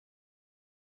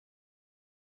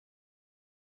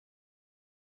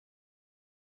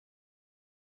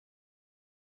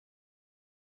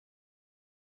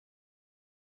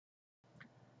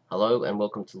Hello and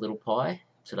welcome to Little Pie.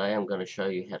 Today I'm going to show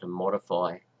you how to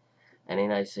modify an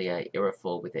NACA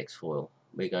aerofoil with XFoil.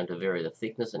 We're going to vary the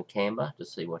thickness and camber to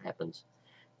see what happens.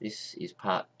 This is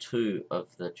part 2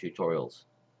 of the tutorials.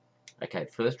 Okay,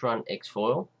 first run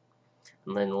XFoil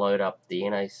and then load up the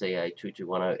NACA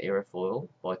 2210 aerofoil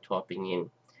by typing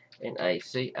in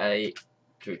NACA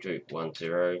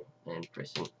 2210 and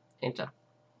pressing enter.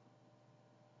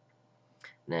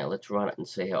 Now let's run it and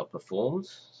see how it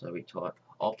performs. So we type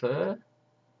Opper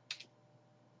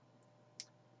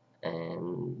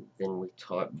and then we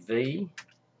type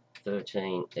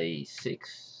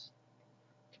V13E6,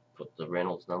 put the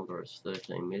Reynolds number as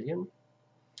 13 million.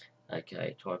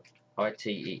 Okay, type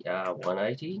ITER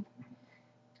 180,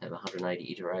 have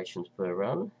 180 iterations per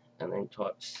run, and then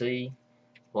type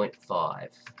C.5.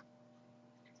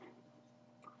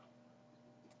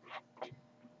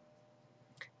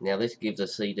 Now this gives a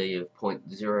CD of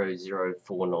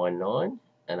 0.00499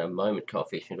 and a moment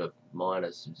coefficient of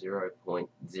minus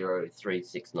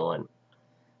 0.0369.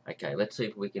 Okay, let's see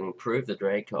if we can improve the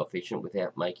drag coefficient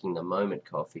without making the moment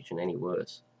coefficient any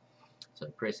worse. So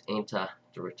press enter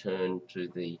to return to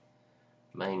the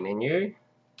main menu.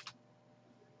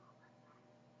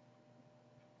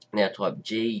 Now type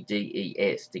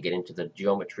GDES to get into the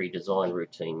geometry design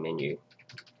routine menu.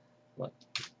 Like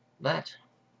that.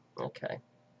 Okay.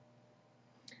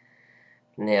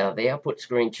 Now the output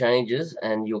screen changes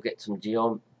and you'll get some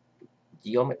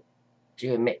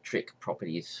geometric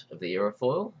properties of the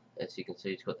aerofoil. As you can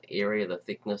see, it's got the area, the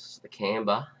thickness, the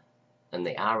camber, and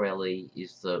the RLE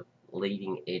is the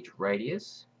leading edge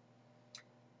radius,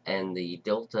 and the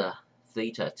delta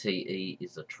theta TE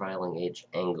is the trailing edge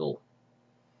angle.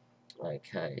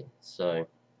 Okay, so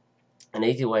an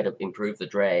easy way to improve the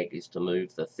drag is to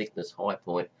move the thickness high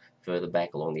point further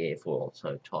back along the airfoil.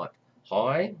 So type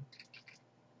high,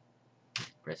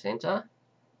 press enter.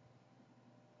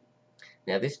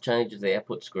 Now this changes the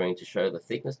output screen to show the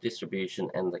thickness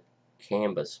distribution and the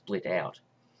camber split out.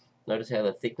 Notice how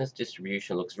the thickness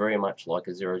distribution looks very much like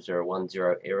a 0010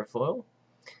 aerofoil.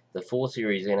 The 4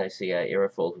 series NACA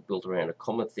aerofoils were built around a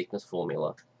common thickness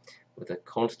formula with a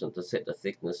constant to set the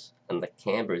thickness, and the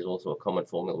camber is also a common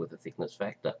formula with a thickness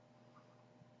factor.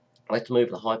 Let's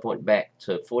move the high point back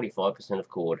to 45% of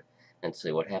chord and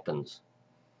see what happens.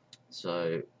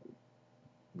 So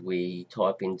we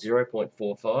type in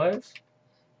 0.45 to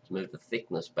move the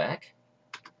thickness back,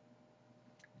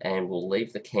 and we'll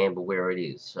leave the camber where it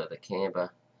is. So the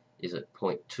camber is at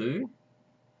 0.2,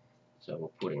 so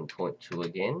we'll put in 0.2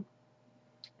 again,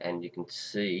 and you can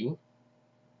see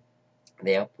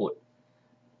the output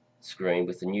screen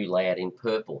with the new layout in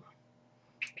purple,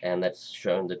 and that's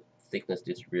showing the thickness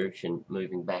distribution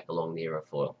moving back along the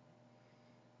aerofoil.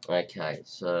 Okay,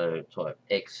 so type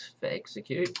X for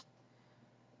execute,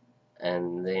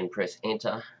 and then press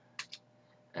enter,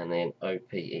 and then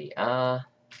OPER,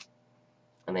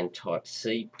 and then type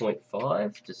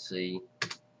C.5 to see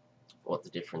what the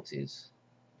difference is.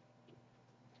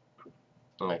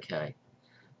 Okay,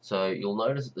 so you'll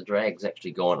notice that the drag's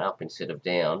actually gone up instead of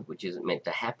down, which isn't meant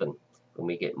to happen when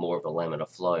we get more of a laminar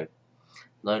flow.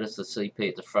 Notice the CP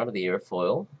at the front of the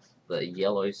airfoil, the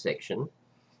yellow section,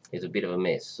 is a bit of a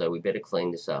mess, so we better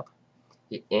clean this up.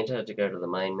 Hit enter to go to the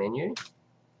main menu,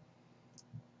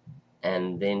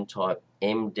 and then type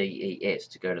MDES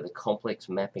to go to the complex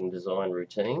mapping design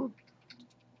routine.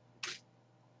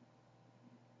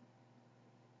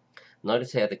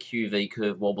 Notice how the QV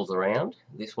curve wobbles around.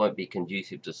 This won't be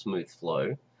conducive to smooth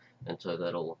flow, and so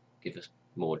that'll give us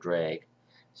more drag.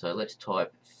 So let's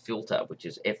type filter, which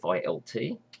is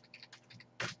FILT.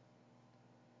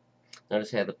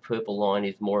 Notice how the purple line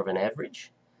is more of an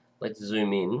average. Let's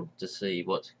zoom in to see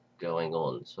what's going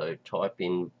on. So type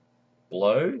in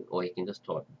blow, or you can just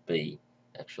type B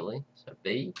actually. So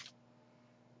B,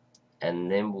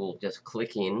 and then we'll just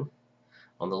click in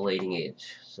on the leading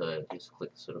edge. So just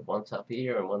click sort of once up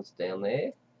here and once down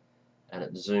there, and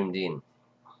it's zoomed in.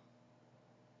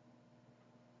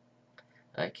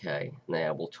 Okay,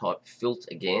 now we'll type filt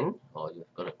again. Oh,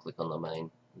 you've got to click on the main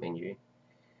menu.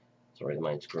 Sorry, the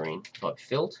main screen. Type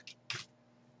filt,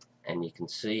 and you can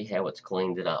see how it's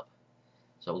cleaned it up.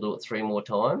 So we'll do it 3 more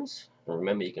times. And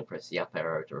remember, you can press the up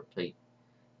arrow to repeat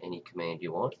any command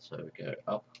you want. So we go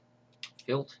up,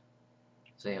 filt.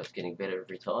 See how it's getting better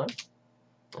every time.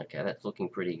 Okay, that's looking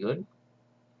pretty good.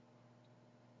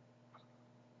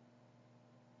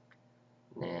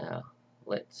 Now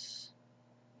let's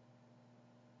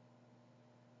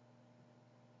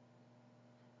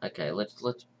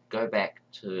go back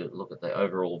to look at the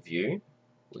overall view,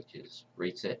 which is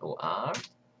reset or R,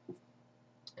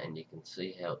 and you can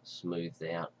see how it's smoothed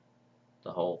out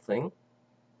the whole thing.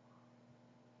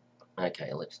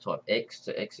 Okay, let's type X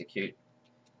to execute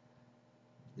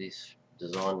this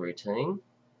design routine,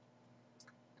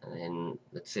 and then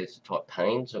let's set it to type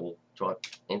pane, so we'll type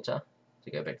enter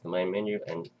to go back to the main menu,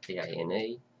 and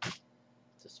PANE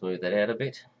to smooth that out a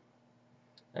bit.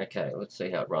 Okay, let's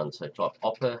see how it runs. So type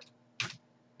opper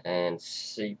and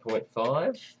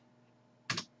C.5,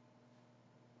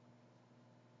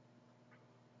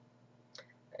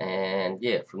 and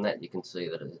yeah, from that you can see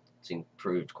that it's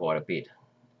improved quite a bit.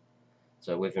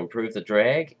 So we've improved the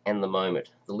drag and the moment.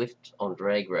 The lift on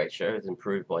drag ratio is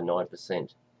improved by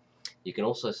 9%. You can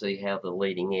also see how the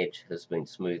leading edge has been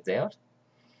smoothed out.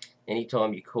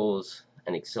 Anytime you cause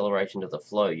an acceleration to the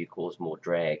flow, you cause more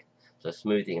drag. So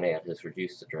smoothing it out has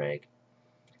reduced the drag.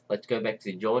 Let's go back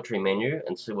to the geometry menu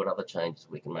and see what other changes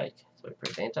we can make. So we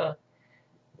press enter,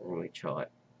 and we try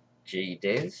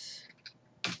GDes.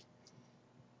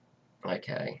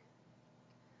 Okay,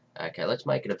 let's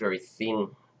make it a very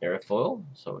thin aerofoil.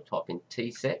 So we'll type in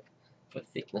T-set for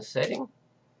thickness setting.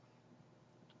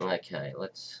 Okay,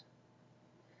 let's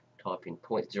type in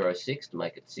 0.06 to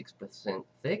make it 6%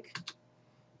 thick.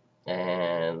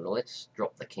 And let's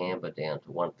drop the camber down to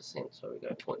 1%. So we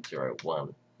go 0.01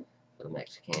 for the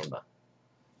max camber.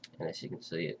 And as you can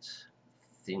see, it's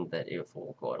thinned that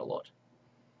airfoil quite a lot.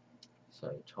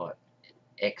 So type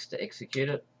X to execute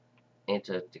it,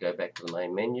 enter to go back to the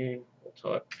main menu, we'll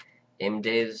type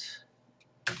MDes,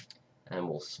 and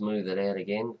we'll smooth it out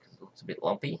again because it looks a bit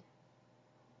lumpy.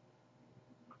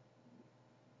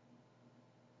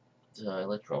 So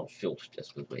let's run filter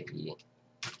just because we're here.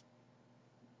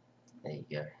 There you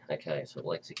go. Okay, so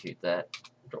we'll execute that,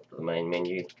 drop to the main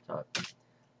menu, type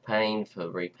pane for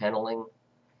repaneling,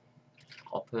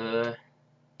 opper,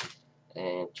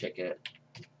 and check out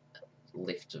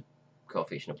lift to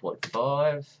coefficient of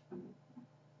 0.5.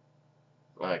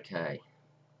 Okay,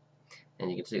 and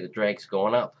you can see the drag's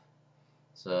gone up.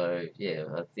 So yeah,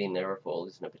 a thin aerofoil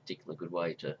isn't a particularly good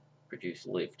way to produce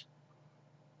lift.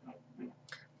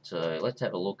 So let's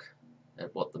have a look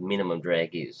at what the minimum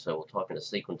drag is. So we'll type in a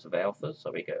sequence of alphas.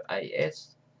 So we go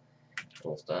AS, and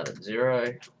we'll start at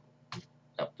 0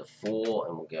 up to 4,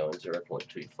 and we'll go in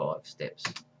 0.25 steps.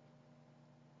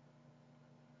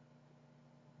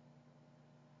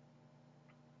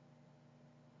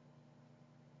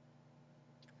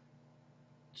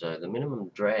 So the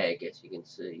minimum drag, as you can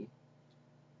see,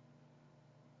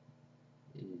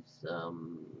 is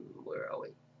where are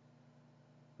we?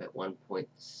 About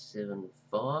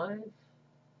 1.75.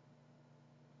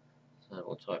 So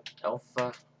we'll type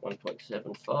alpha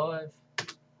 1.75,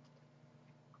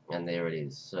 and there it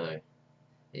is. So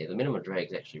yeah, the minimum drag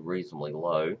is actually reasonably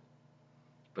low,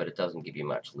 but it doesn't give you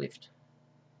much lift.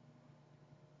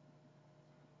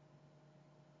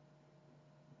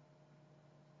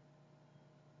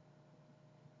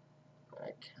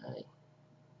 Okay,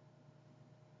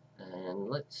 and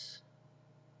let's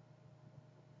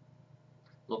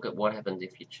look at what happens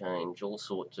if you change all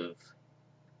sorts of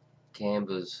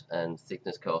cambers and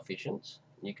thickness coefficients.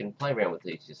 You can play around with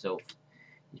these yourself.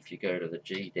 If you go to the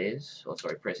GDes,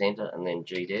 press enter and then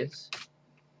GDes,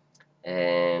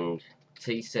 and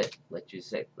T-set lets you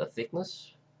set the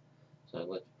thickness. So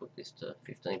let's put this to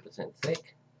 15%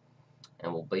 thick,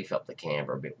 and we'll beef up the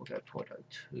camber a bit. We'll go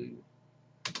 0.02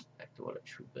 back to what it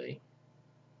should be.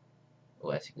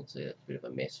 Well, as you can see, that's a bit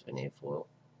of a mess of an airfoil.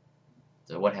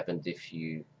 So what happens if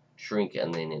you shrink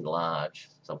and then enlarge?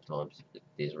 Sometimes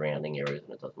there's rounding errors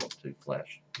and it doesn't look too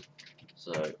flash.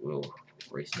 So we'll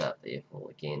restart the airfoil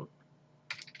again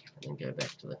and then go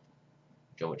back to the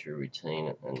geometry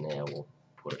routine, and now we'll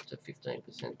put it to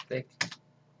 15% thick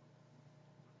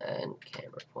and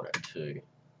camber at 0.02.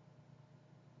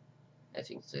 As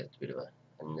you can see, it's a bit of a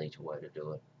neater way to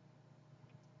do it.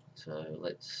 So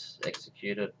let's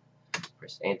execute it,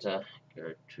 press enter,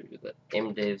 go to the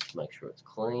MDes, make sure it's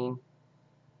clean.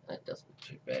 That doesn't look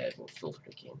too bad. We'll filter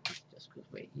it again just because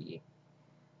we're here.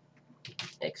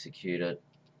 Execute it,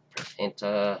 press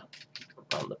enter,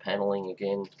 run the paneling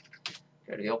again,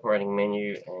 go to the operating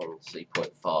menu and see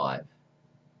 0.5.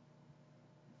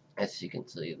 As you can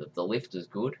see, the lift is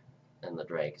good and the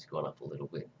drag has gone up a little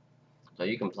bit. So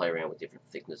you can play around with different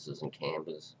thicknesses and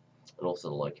cambers, and also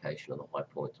the location of the high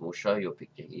points. And we'll show you a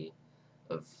picture here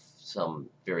of some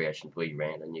variations we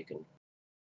ran, and you can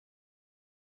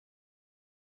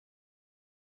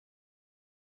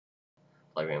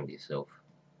play around with yourself.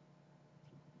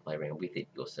 Play around with it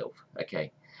yourself.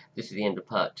 Okay, this is the end of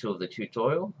part 2 of the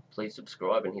tutorial. Please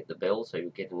subscribe and hit the bell so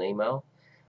you'll get an email